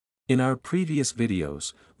In our previous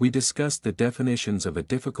videos, we discussed the definitions of a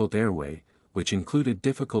difficult airway, which included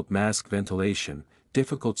difficult mask ventilation,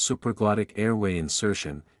 difficult supraglottic airway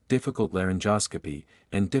insertion, difficult laryngoscopy,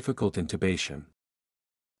 and difficult intubation.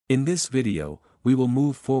 In this video, we will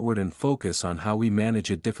move forward and focus on how we manage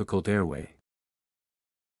a difficult airway.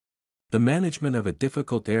 The management of a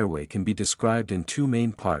difficult airway can be described in two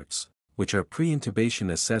main parts, which are pre-intubation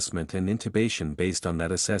assessment and intubation based on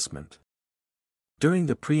that assessment. During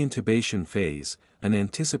the pre-intubation phase, an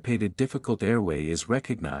anticipated difficult airway is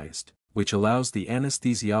recognized, which allows the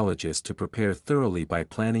anesthesiologist to prepare thoroughly by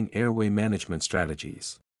planning airway management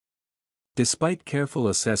strategies. Despite careful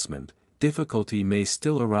assessment, difficulty may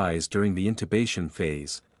still arise during the intubation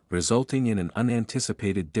phase, resulting in an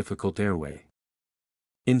unanticipated difficult airway.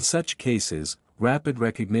 In such cases, rapid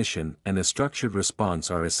recognition and a structured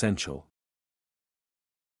response are essential.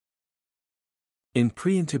 In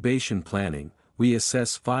pre-intubation planning, we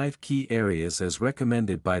assess 5 key areas as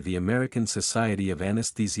recommended by the American Society of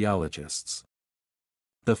Anesthesiologists.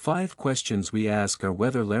 The 5 questions we ask are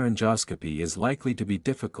whether laryngoscopy is likely to be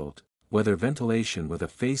difficult, whether ventilation with a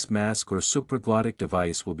face mask or supraglottic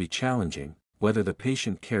device will be challenging, whether the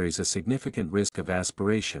patient carries a significant risk of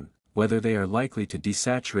aspiration, whether they are likely to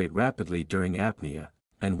desaturate rapidly during apnea,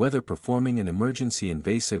 and whether performing an emergency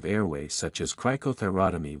invasive airway such as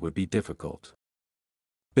cricothyrotomy would be difficult.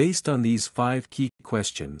 Based on these 5 key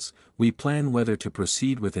questions, we plan whether to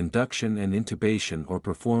proceed with induction and intubation or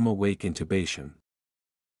perform a wake intubation.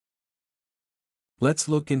 Let's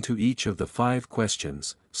look into each of the 5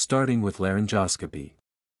 questions, starting with laryngoscopy.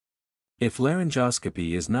 If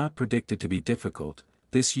laryngoscopy is not predicted to be difficult,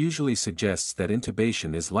 this usually suggests that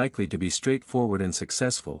intubation is likely to be straightforward and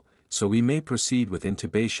successful, so we may proceed with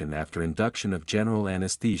intubation after induction of general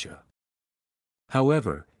anesthesia.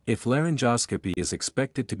 However, if laryngoscopy is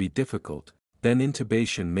expected to be difficult, then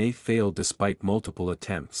intubation may fail despite multiple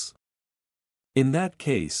attempts. In that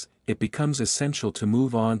case, it becomes essential to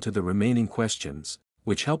move on to the remaining questions,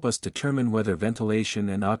 which help us determine whether ventilation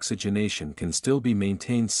and oxygenation can still be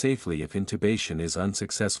maintained safely if intubation is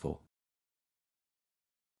unsuccessful.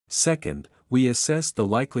 Second, we assess the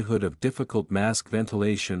likelihood of difficult mask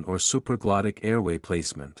ventilation or supraglottic airway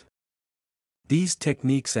placement. These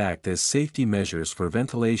techniques act as safety measures for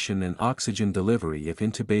ventilation and oxygen delivery if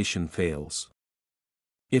intubation fails.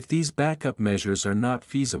 If these backup measures are not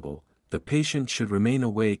feasible, the patient should remain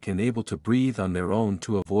awake and able to breathe on their own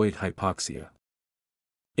to avoid hypoxia.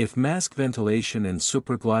 If mask ventilation and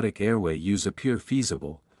supraglottic airway use appear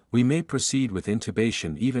feasible, we may proceed with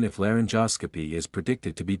intubation even if laryngoscopy is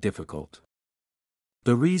predicted to be difficult.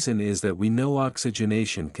 The reason is that we know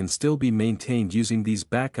oxygenation can still be maintained using these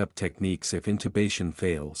backup techniques if intubation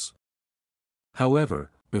fails. However,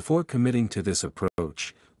 before committing to this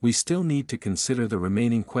approach, we still need to consider the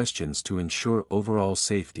remaining questions to ensure overall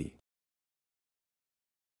safety.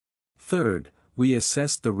 Third, we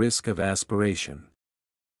assess the risk of aspiration.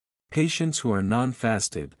 Patients who are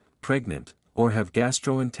non-fasted, pregnant, or have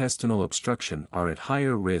gastrointestinal obstruction are at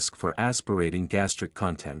higher risk for aspirating gastric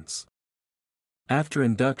contents. After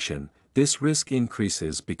induction, this risk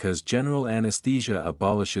increases because general anesthesia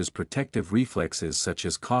abolishes protective reflexes such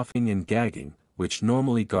as coughing and gagging, which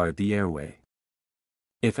normally guard the airway.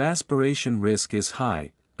 If aspiration risk is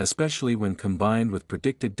high, especially when combined with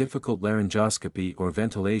predicted difficult laryngoscopy or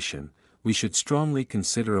ventilation, we should strongly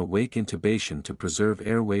consider a wake intubation to preserve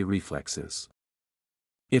airway reflexes.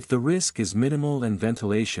 If the risk is minimal and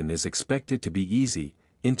ventilation is expected to be easy,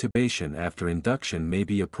 intubation after induction may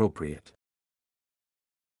be appropriate.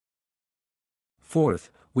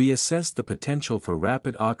 Fourth, we assess the potential for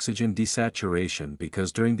rapid oxygen desaturation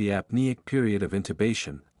because during the apneic period of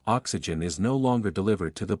intubation, oxygen is no longer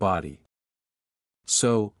delivered to the body.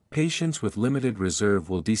 So, patients with limited reserve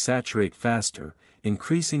will desaturate faster,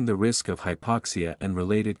 increasing the risk of hypoxia and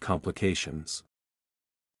related complications.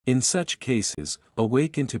 In such cases, a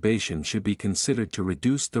wake intubation should be considered to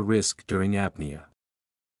reduce the risk during apnea.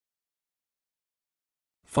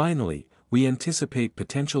 Finally, we anticipate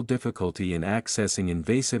potential difficulty in accessing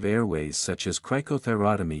invasive airways such as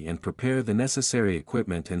cricothyrotomy and prepare the necessary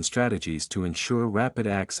equipment and strategies to ensure rapid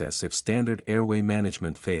access if standard airway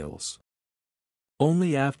management fails.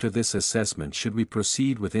 Only after this assessment should we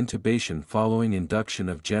proceed with intubation following induction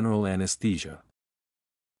of general anesthesia.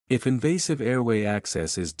 If invasive airway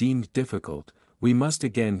access is deemed difficult, we must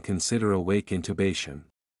again consider a wake intubation.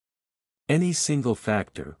 Any single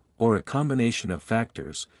factor, or a combination of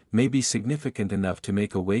factors, may be significant enough to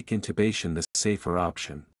make a wake intubation the safer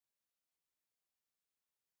option.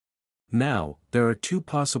 Now, there are 2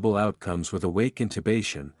 possible outcomes with a wake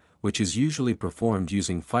intubation, which is usually performed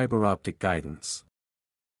using fiber optic guidance.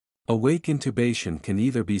 Awake intubation can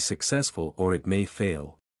either be successful or it may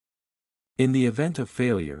fail. In the event of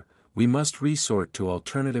failure, we must resort to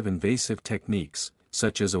alternative invasive techniques,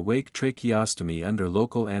 such as awake tracheostomy under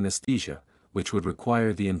local anesthesia, which would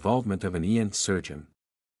require the involvement of an ENT surgeon.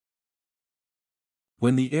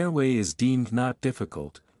 When the airway is deemed not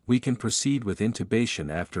difficult, we can proceed with intubation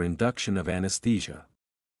after induction of anesthesia.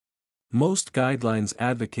 Most guidelines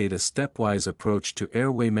advocate a stepwise approach to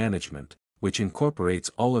airway management, which incorporates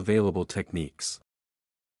all available techniques.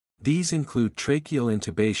 These include tracheal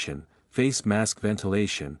intubation, face mask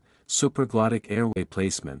ventilation, supraglottic airway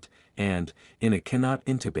placement, and, in a cannot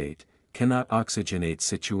intubate, cannot oxygenate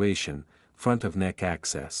situation, front of neck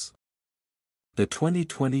access. The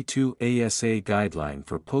 2022 ASA guideline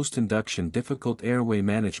for post-induction difficult airway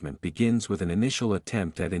management begins with an initial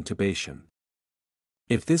attempt at intubation.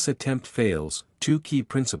 If this attempt fails, two key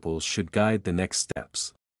principles should guide the next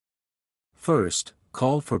steps. First,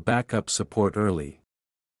 call for backup support early.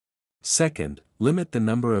 Second, limit the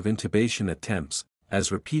number of intubation attempts,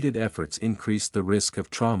 as repeated efforts increase the risk of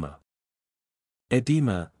trauma,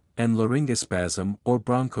 edema, and laryngospasm or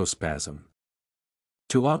bronchospasm.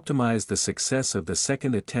 To optimize the success of the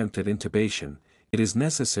second attempt at intubation, it is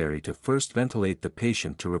necessary to first ventilate the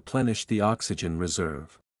patient to replenish the oxygen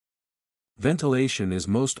reserve. Ventilation is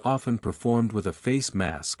most often performed with a face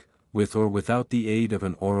mask, with or without the aid of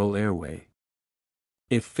an oral airway.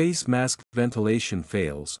 If face mask ventilation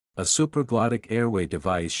fails, a supraglottic airway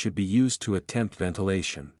device should be used to attempt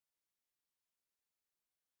ventilation.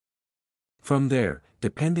 From there,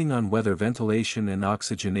 depending on whether ventilation and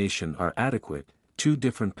oxygenation are adequate, two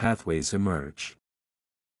different pathways emerge.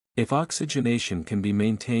 If oxygenation can be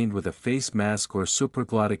maintained with a face mask or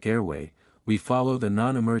supraglottic airway, we follow the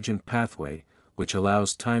non-emergent pathway, which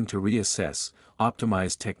allows time to reassess,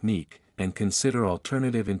 optimize technique, and consider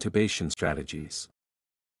alternative intubation strategies.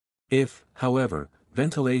 If, however,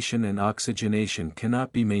 ventilation and oxygenation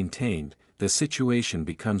cannot be maintained, the situation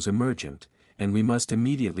becomes emergent, and we must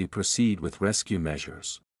immediately proceed with rescue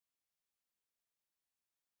measures.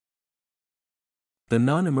 The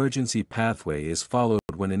non-emergency pathway is followed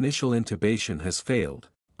when initial intubation has failed,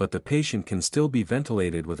 but the patient can still be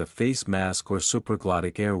ventilated with a face mask or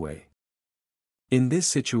supraglottic airway. In this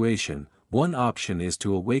situation, one option is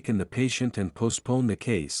to awaken the patient and postpone the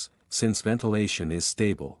case, since ventilation is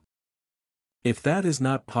stable. If that is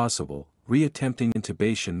not possible, reattempting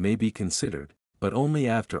intubation may be considered, but only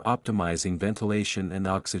after optimizing ventilation and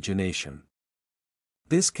oxygenation.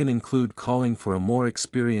 This can include calling for a more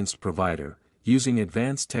experienced provider, using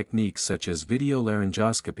advanced techniques such as video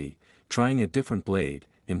laryngoscopy, trying a different blade,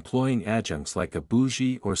 employing adjuncts like a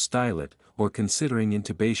bougie or stylet, or considering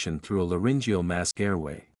intubation through a laryngeal mask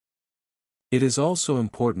airway. It is also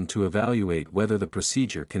important to evaluate whether the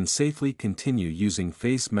procedure can safely continue using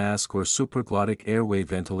face mask or supraglottic airway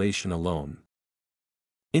ventilation alone.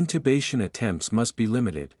 Intubation attempts must be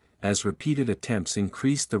limited, as repeated attempts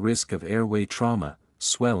increase the risk of airway trauma,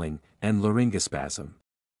 swelling, and laryngospasm.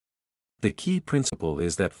 The key principle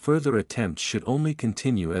is that further attempts should only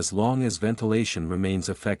continue as long as ventilation remains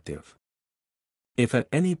effective. If at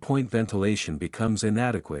any point ventilation becomes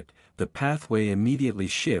inadequate, the pathway immediately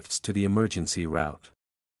shifts to the emergency route.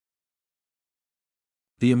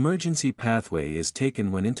 The emergency pathway is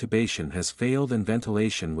taken when intubation has failed and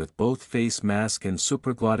ventilation with both face mask and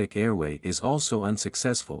supraglottic airway is also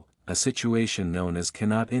unsuccessful, a situation known as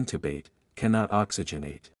cannot intubate, cannot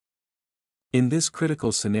oxygenate. In this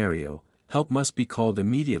critical scenario, help must be called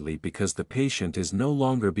immediately because the patient is no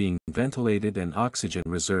longer being ventilated and oxygen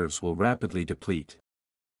reserves will rapidly deplete.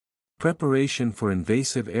 Preparation for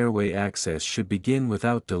invasive airway access should begin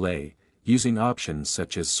without delay, using options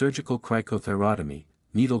such as surgical cricothyrotomy,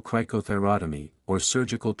 needle cricothyrotomy, or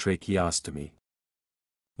surgical tracheostomy.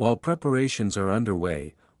 While preparations are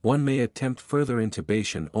underway, one may attempt further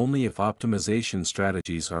intubation only if optimization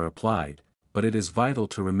strategies are applied, but it is vital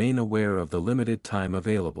to remain aware of the limited time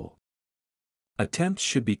available. Attempts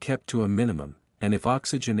should be kept to a minimum, and if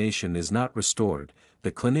oxygenation is not restored,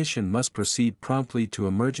 the clinician must proceed promptly to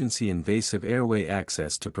emergency invasive airway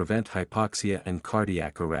access to prevent hypoxia and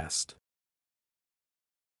cardiac arrest.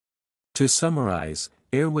 To summarize,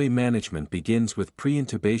 airway management begins with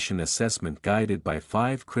pre-intubation assessment guided by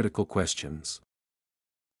 5 critical questions.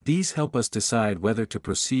 These help us decide whether to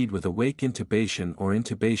proceed with awake intubation or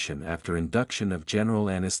intubation after induction of general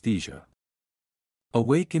anesthesia.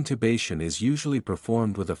 Awake intubation is usually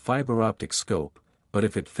performed with a fiber optic scope, but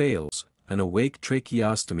if it fails, an awake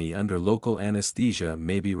tracheostomy under local anesthesia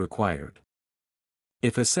may be required.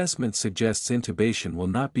 If assessment suggests intubation will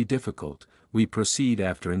not be difficult, we proceed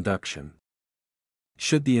after induction.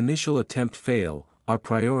 Should the initial attempt fail, our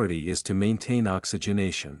priority is to maintain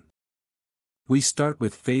oxygenation. We start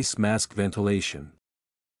with face mask ventilation.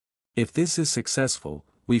 If this is successful,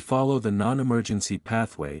 we follow the non-emergency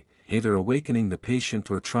pathway, either awakening the patient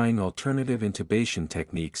or trying alternative intubation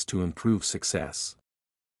techniques to improve success.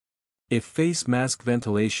 If face mask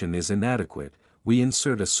ventilation is inadequate, we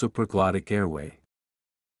insert a supraglottic airway.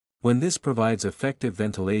 When this provides effective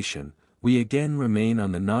ventilation, we again remain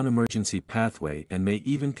on the non-emergency pathway and may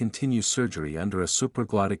even continue surgery under a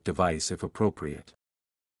supraglottic device if appropriate.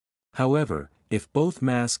 However, if both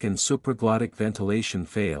mask and supraglottic ventilation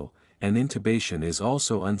fail, and intubation is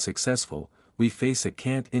also unsuccessful, we face a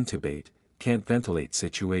can't intubate, can't ventilate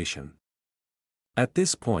situation. At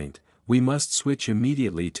this point, we must switch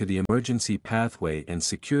immediately to the emergency pathway and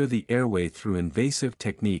secure the airway through invasive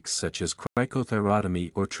techniques such as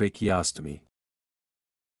cricothyrotomy or tracheostomy.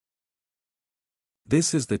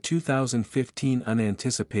 This is the 2015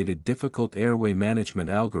 Unanticipated Difficult Airway Management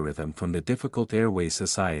Algorithm from the Difficult Airway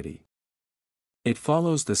Society. It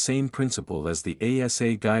follows the same principle as the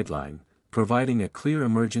ASA guideline, providing a clear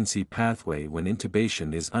emergency pathway when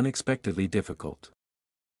intubation is unexpectedly difficult.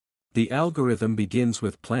 The algorithm begins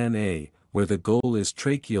with Plan A, where the goal is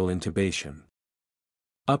tracheal intubation.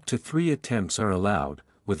 Up to 3 attempts are allowed,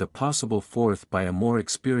 with a possible 4th by a more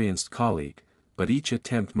experienced colleague, but each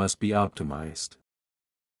attempt must be optimized.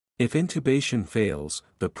 If intubation fails,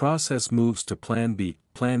 the process moves to Plan B.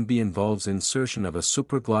 Plan B involves insertion of a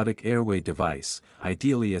supraglottic airway device,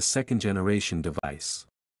 ideally a second-generation device.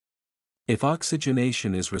 If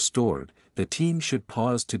oxygenation is restored, the team should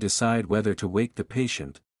pause to decide whether to wake the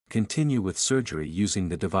patient, continue with surgery using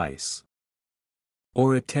the device,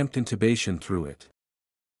 or attempt intubation through it.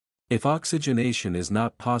 If oxygenation is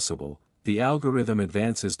not possible, the algorithm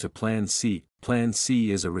advances to Plan C. Plan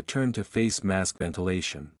C is a return to face mask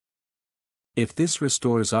ventilation. If this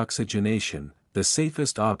restores oxygenation, the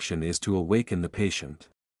safest option is to awaken the patient.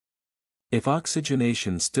 If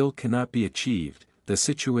oxygenation still cannot be achieved, the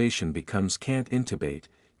situation becomes can't intubate,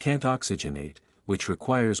 can't oxygenate, which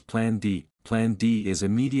requires Plan D. Plan D is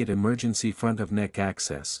immediate emergency front-of-neck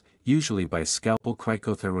access, usually by scalpel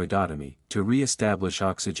cricothyroidotomy, to re-establish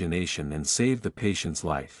oxygenation and save the patient's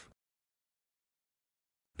life.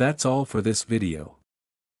 That's all for this video.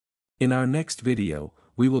 In our next video,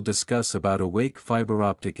 we will discuss about awake fiber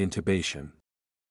optic intubation.